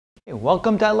Hey,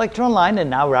 welcome to Lecture Online, and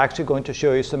now we're actually going to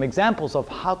show you some examples of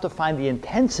how to find the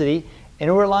intensity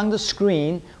anywhere along the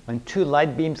screen when two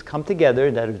light beams come together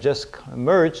that have just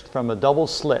emerged from a double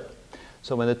slit.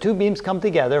 So when the two beams come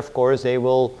together, of course, they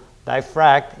will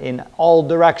diffract in all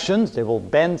directions. They will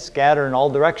bend, scatter in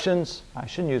all directions. I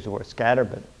shouldn't use the word scatter,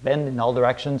 but bend in all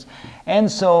directions. And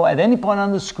so at any point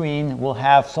on the screen, we'll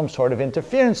have some sort of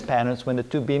interference patterns when the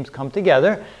two beams come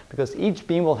together, because each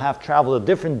beam will have traveled a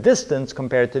different distance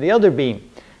compared to the other beam.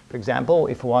 For example,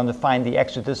 if we want to find the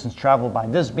extra distance traveled by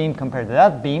this beam compared to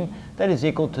that beam, that is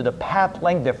equal to the path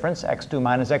length difference, x2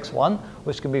 minus x1,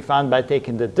 which can be found by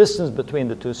taking the distance between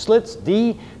the two slits,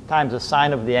 d, times the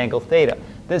sine of the angle theta.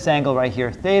 This angle right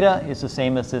here, theta, is the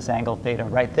same as this angle theta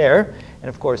right there. And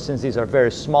of course, since these are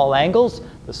very small angles,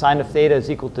 the sine of theta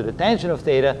is equal to the tangent of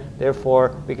theta.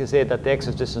 Therefore, we can say that the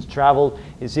extra distance traveled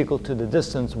is equal to the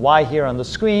distance y here on the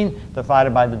screen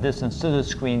divided by the distance to the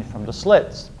screen from the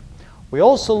slits. We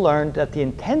also learned that the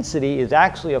intensity is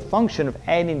actually a function of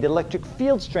adding the electric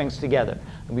field strengths together.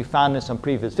 And we found in some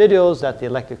previous videos that the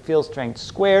electric field strength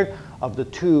squared of the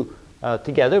two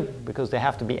together, because they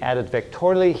have to be added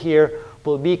vectorially here,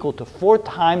 will be equal to 4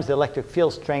 times the electric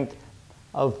field strength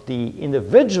of the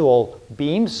individual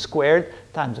beams squared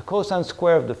times the cosine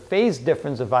square of the phase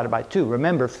difference divided by 2.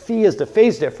 Remember, phi is the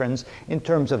phase difference in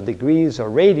terms of degrees or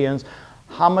radians.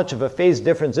 How much of a phase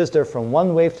difference is there from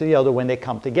one wave to the other when they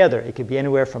come together? It could be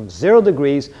anywhere from 0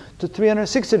 degrees to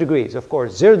 360 degrees. Of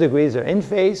course, 0 degrees are in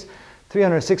phase,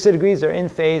 360 degrees are in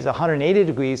phase, 180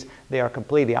 degrees, they are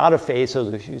completely out of phase, so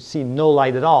you see no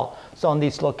light at all. So on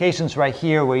these locations right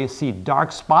here where you see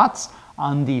dark spots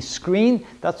on the screen,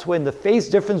 that's when the phase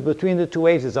difference between the two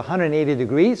waves is 180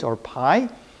 degrees, or pi,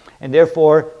 and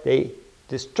therefore they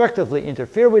destructively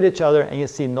interfere with each other and you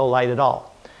see no light at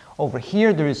all. Over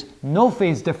here, there is no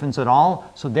phase difference at all,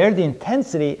 so there the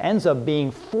intensity ends up being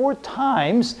 4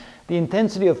 times the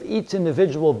intensity of each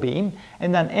individual beam,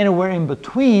 and then anywhere in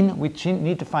between, we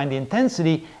need to find the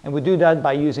intensity, and we do that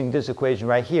by using this equation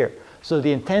right here. So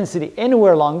the intensity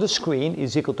anywhere along the screen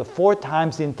is equal to 4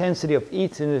 times the intensity of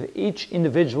each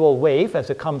individual wave as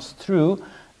it comes through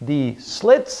the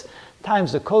slits,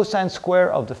 times the cosine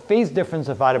square of the phase difference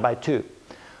divided by 2.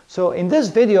 So in this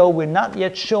video, we're not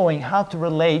yet showing how to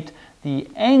relate the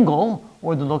angle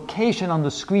or the location on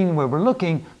the screen where we're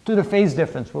looking to the phase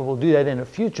difference, but we'll do that in a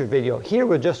future video. Here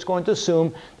we're just going to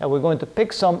assume that we're going to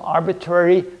pick some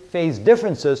arbitrary phase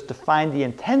differences to find the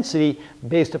intensity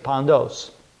based upon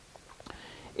those.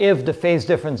 If the phase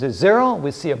difference is 0,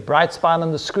 we see a bright spot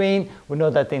on the screen. We know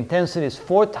that the intensity is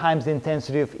 4 times the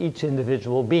intensity of each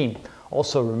individual beam.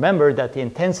 Also remember that the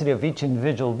intensity of each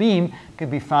individual beam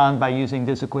could be found by using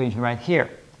this equation right here.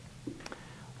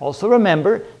 Also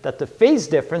remember that the phase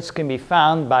difference can be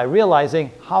found by realizing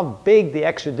how big the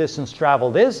extra distance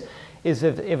traveled is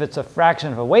if it's a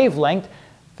fraction of a wavelength.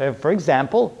 For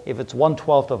example, if it's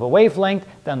 1/12 of a wavelength,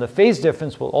 then the phase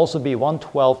difference will also be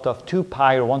 1/12 of 2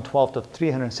 pi, or 1/12 of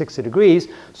 360 degrees.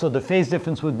 So the phase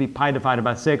difference would be pi divided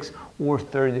by 6, or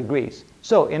 30 degrees.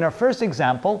 So in our first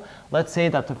example, let's say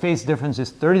that the phase difference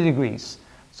is 30 degrees.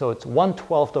 So it's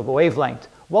 1/12 of a wavelength.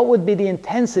 What would be the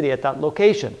intensity at that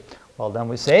location? Well, then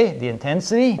we say the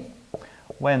intensity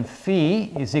when phi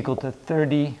is equal to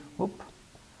 30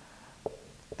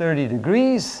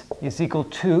 degrees is equal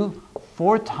to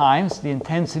 4 times the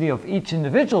intensity of each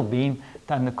individual beam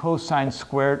times the cosine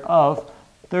squared of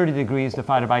 30 degrees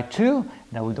divided by 2.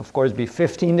 That would, of course, be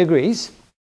 15 degrees.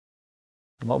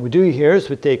 And what we do here is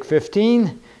we take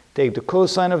 15, take the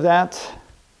cosine of that,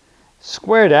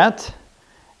 square that,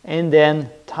 and then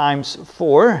times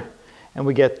 4, and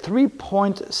we get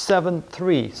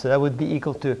 3.73. So that would be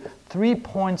equal to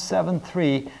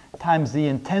 3.73 times the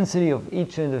intensity of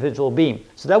each individual beam.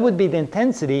 So that would be the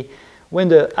intensity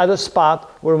when at a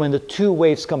spot where when the two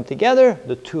waves come together,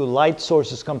 the two light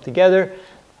sources come together,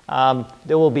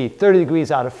 there will be 30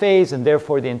 degrees out of phase, and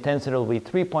therefore the intensity will be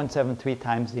 3.73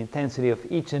 times the intensity of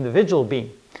each individual beam.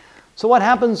 So what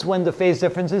happens when the phase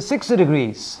difference is 60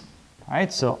 degrees? All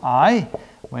right, so I,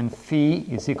 when phi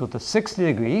is equal to 60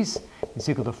 degrees, is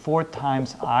equal to 4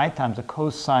 times I times the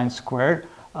cosine squared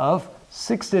of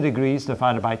 60 degrees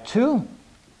divided by 2.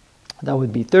 That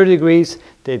would be 30 degrees.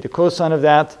 Take the cosine of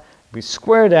that, we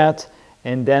square that,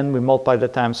 and then we multiply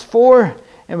that times 4,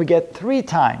 and we get 3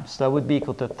 times. That would be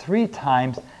equal to 3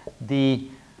 times the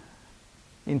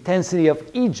intensity of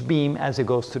each beam as it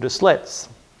goes through the slits.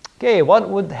 Okay, what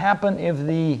would happen if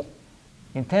the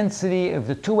intensity, if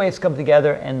the two waves come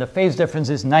together and the phase difference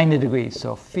is 90 degrees?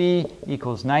 So phi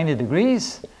equals 90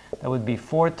 degrees. That would be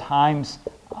 4 times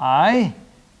I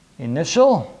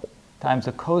initial times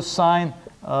the cosine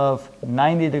of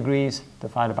 90 degrees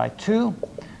divided by 2.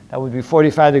 That would be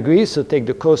 45 degrees, so take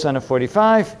the cosine of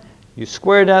 45, you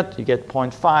square that, you get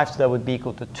 0.5, so that would be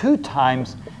equal to 2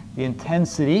 times the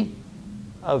intensity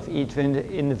of each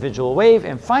individual wave.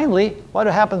 And finally, what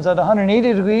happens at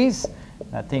 180 degrees?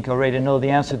 I think you already know the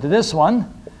answer to this one.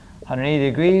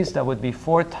 180 degrees, that would be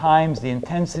 4 times the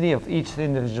intensity of each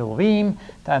individual beam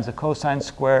times the cosine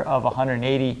square of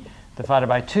 180 divided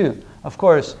by 2. Of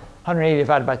course, 180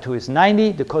 divided by 2 is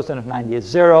 90, the cosine of 90 is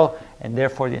 0, and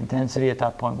therefore the intensity at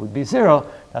that point would be 0.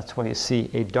 That's where you see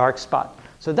a dark spot.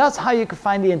 So that's how you can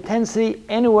find the intensity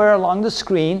anywhere along the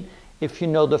screen if you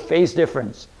know the phase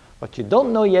difference. What you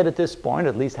don't know yet at this point,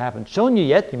 at least I haven't shown you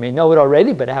yet, you may know it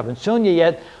already, but I haven't shown you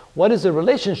yet, what is the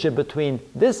relationship between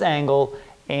this angle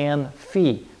and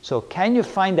phi? So can you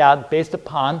find out, based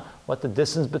upon what the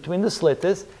distance between the slit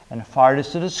is and how far it is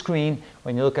to the screen,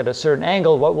 when you look at a certain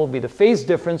angle, what will be the phase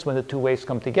difference when the two waves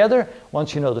come together?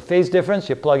 Once you know the phase difference,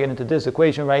 you plug it into this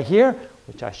equation right here,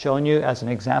 which I've shown you as an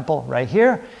example right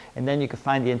here, and then you can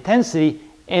find the intensity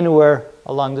anywhere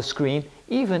along the screen,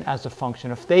 even as a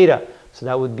function of theta. So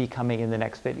that would be coming in the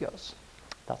next videos.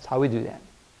 That's how we do that.